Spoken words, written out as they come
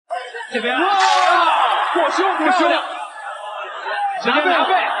这边过胸，拿背，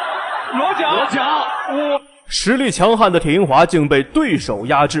裸脚，实力强悍的铁英华竟被对手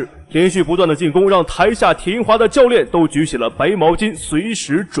压制，连续不断的进攻让台下铁英华的教练都举起了白毛巾，随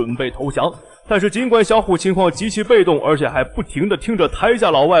时准备投降。但是尽管小虎情况极其被动，而且还不停地听着台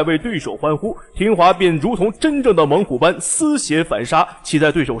下老外为对手欢呼，铁英华便如同真正的猛虎般丝血反杀，骑在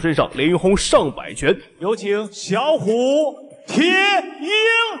对手身上连轰上百拳。有请小虎铁英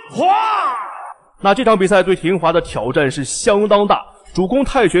华。那这场比赛对铁英华的挑战是相当大，主攻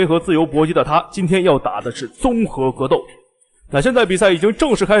泰拳和自由搏击的他，今天要打的是综合格斗。那现在比赛已经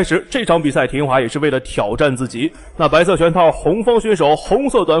正式开始，这场比赛铁英华也是为了挑战自己。那白色拳套红方选手红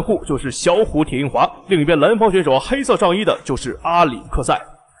色短裤就是小虎铁英华，另一边蓝方选手黑色上衣的就是阿里克塞。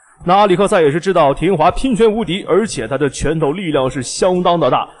那阿里克塞也是知道铁英华拼拳无敌，而且他的拳头力量是相当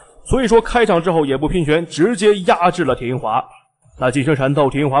的大，所以说开场之后也不拼拳，直接压制了铁英华。那近身缠斗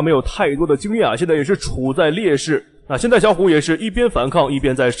铁英华没有太多的经验啊，现在也是处在劣势。那现在小虎也是一边反抗一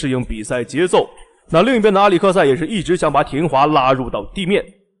边在适应比赛节奏。那另一边的阿里克塞也是一直想把铁英华拉入到地面。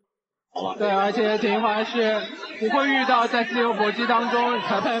对，而且铁英华是不会遇到在自由搏击当中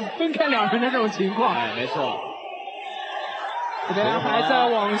裁判分开两人的这种情况。哎，没错。这边还在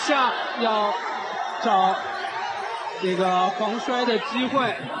往下要找这个防摔的机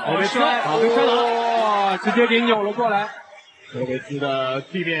会。被摔倒，哇，直接给扭了过来。特维斯的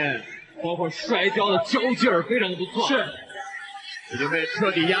地面包括摔跤的交劲儿非常的不错。是。已经被彻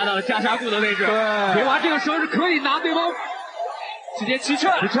底压到了下胯骨的位置。对，铁英华这个时候是可以拿对方直接齐撤，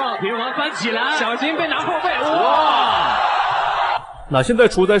铁英华翻起来，小心被拿后背。哇！那现在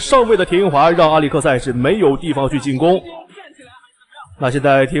处在上位的铁英华让阿里克塞是没有地方去进攻。那现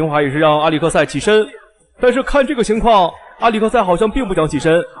在铁英华也是让阿里克塞起身，但是看这个情况，阿里克塞好像并不想起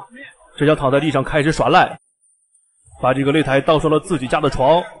身，只想躺在地上开始耍赖，把这个擂台当成了自己家的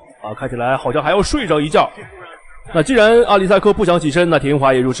床啊，看起来好像还要睡上一觉。那既然阿里塞克不想起身，那铁英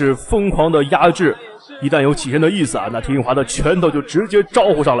华也就是疯狂的压制，一旦有起身的意思啊，那铁英华的拳头就直接招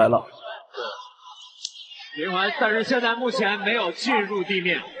呼上来了。铁英华但是现在目前没有进入地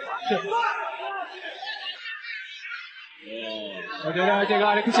面。是。我觉得这个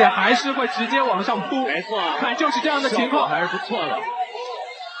阿里克塞还是会直接往上扑。没错，看就是这样的情况，还是不错的。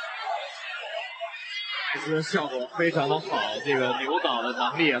这个效果非常的好，这个扭倒的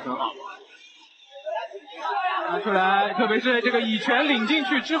能力也很好。拿出来，特别是这个以拳领进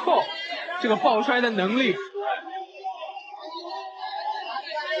去之后，这个抱摔的能力。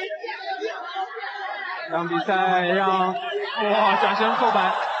这场比赛让转身后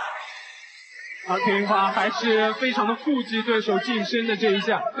板，铁英华还是非常的顾及对手近身的这一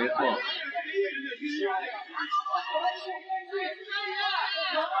下。没错。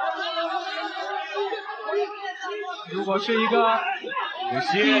如果是一个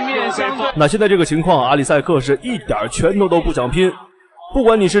地面相对，那现在这个情况，阿里塞克是一点拳头都不想拼，不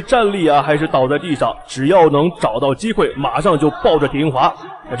管你是站立啊还是倒在地上，只要能找到机会，马上就抱着铁英华。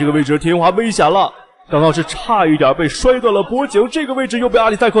那这个位置铁英华危险了，刚刚是差一点被摔断了脖颈，这个位置又被阿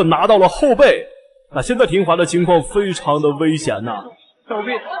里塞克拿到了后背。那现在铁英华的情况非常的危险呐，手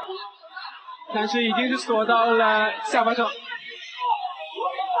臂，但是已经是锁到了下巴上。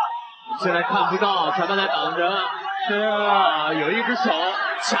现在看不到，裁判在挡着。是啊，有一只手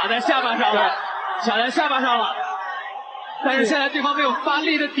卡在下巴上了，卡在下巴上了。但是现在对方没有发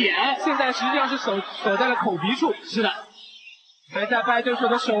力的点，现在实际上是手锁在了口鼻处。是的，还在掰对手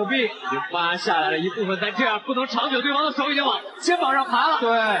的手臂，已经扒下来了一部分，但这样不能长久，对方的手已经往肩膀上爬了。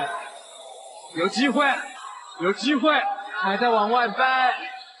对，有机会，有机会，还在往外掰。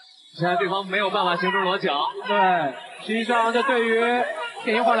现在对方没有办法形成裸脚。对，实际上这对于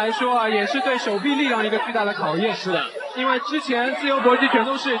铁英华来说啊，也是对手臂力量一个巨大的考验。是的，因为之前自由搏击全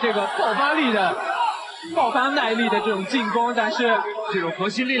都是这个爆发力的、爆发耐力的这种进攻，但是这种核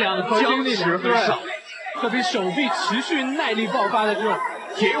心力量的僵持很少，特别手臂持续耐力爆发的这种。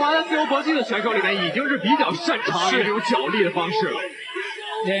铁英华在自由搏击的选手里面已经是比较擅长这种角力的方式了。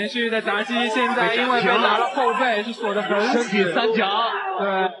连续的砸击，现在因为被拿了后背，是锁得很死。身体三角。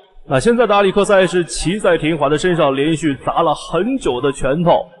对。那现在的阿里克塞是骑在铁英华的身上，连续砸了很久的拳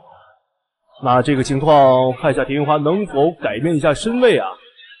头。那这个情况，看一下铁英华能否改变一下身位啊？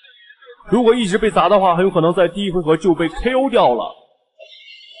如果一直被砸的话，很有可能在第一回合就被 KO 掉了。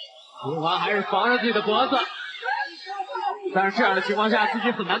铁英华还是防着自己的脖子，但是这样的情况下自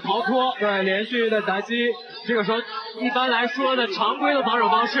己很难逃脱。对，连续的砸击，这个时候一般来说的常规的防守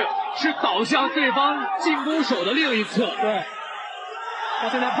方式是倒向对方进攻手的另一侧。对。他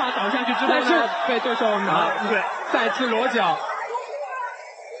现在怕倒下去之后呢，被对手拿，对，再次裸脚。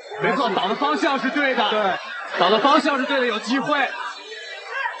没错，倒的方向是对的。对，倒的方向是对的，有机会。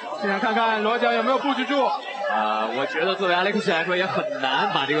现在看看裸脚有没有布置住。我觉得作为阿历克斯来说也很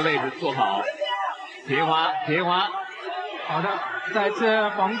难把这个位置做好。平滑，好的，再次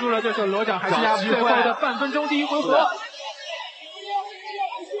防住了对手裸脚，还是最后的半分钟第一回合。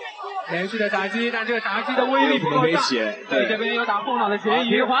连续的打击，但这个打击的威力不够大。对，这边有打后脑的嫌疑。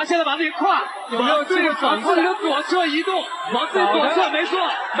平滑现在把自己胯有没有这个往自己的左侧移动？往自己左侧没错。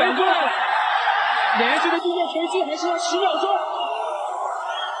连续的地面锤击还是要10秒钟。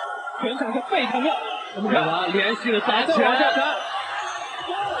全场是沸腾了。我们看连续的砸拳。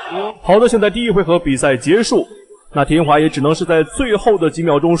好的，现在第一回合比赛结束，那田华也只能是在最后的几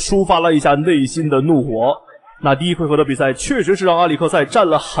秒钟抒发了一下内心的怒火。那第一回合的比赛确实是让阿里克塞占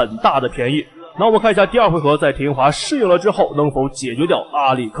了很大的便宜。那我们看一下第二回合，在田华适应了之后，能否解决掉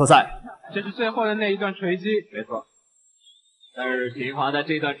阿里克塞？这是最后的那一段锤击，没错。但是田华在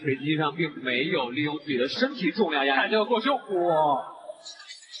这段锤击上并没有利用自己的身体重量压制。看这个过胸，哇！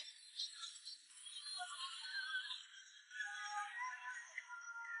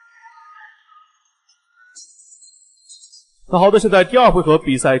那好的，现在第二回合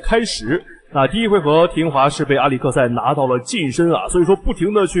比赛开始。那第一回合田华是被阿里克塞拿到了近身啊，所以说不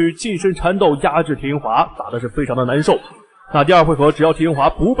停的去近身缠斗压制田华，打的是非常的难受。那第二回合只要田华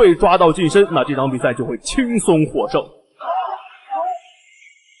不被抓到近身，那这场比赛就会轻松获胜。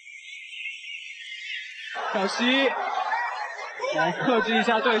小西来克制一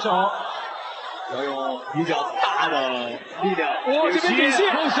下对手，要用比较大的力量。这边顶膝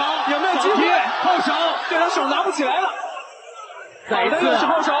后手有没有机会？后手，对手手拿不起来了。再一次是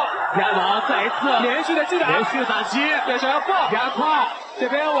后手，压王，再一次连续的击打，连续的打击，对手要放压胯，这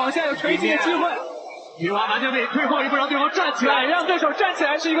边往下有锤击的机会。田华完全可以退后一步，让对方站起来，让对手站起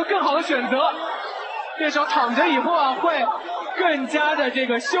来是一个更好的选择。对手躺着以后啊，会更加的这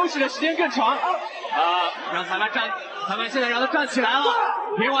个休息的时间更长。让裁判现在让他站起来了。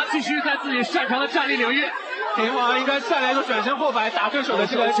田华继续在自己擅长的站立领域。田华应该再来一个转身后摆，打对手的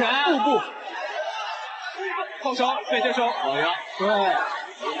这个腹部。后手对对手，好呀，对。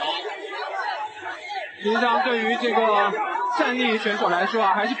实际上，对于这个站立选手来说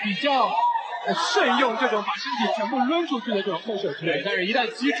啊，还是比较慎用这种把身体全部抡出去的这种后手。对，但是一旦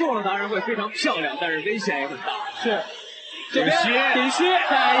击中了，当然会非常漂亮，但是危险也很大。是。这边顶膝，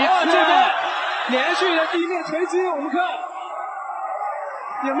再一次，这边连续的地面锤击，我们看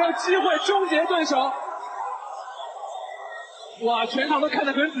有没有机会终结对手？哇，全场都看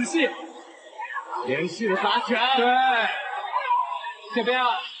得很仔细。连续的打拳，对，这边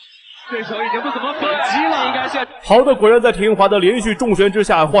对手已经不怎么反击了，应该是好的，果然在田华的连续重拳之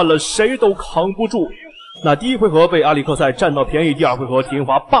下，换了谁都扛不住。那第一回合被阿里克塞占到便宜，第二回合田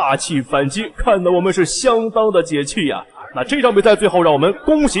华霸气反击，看得我们是相当的解气呀。那这场比赛最后让我们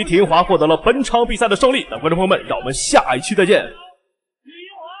恭喜田华获得了本场比赛的胜利。那观众朋友们，让我们下一期再见。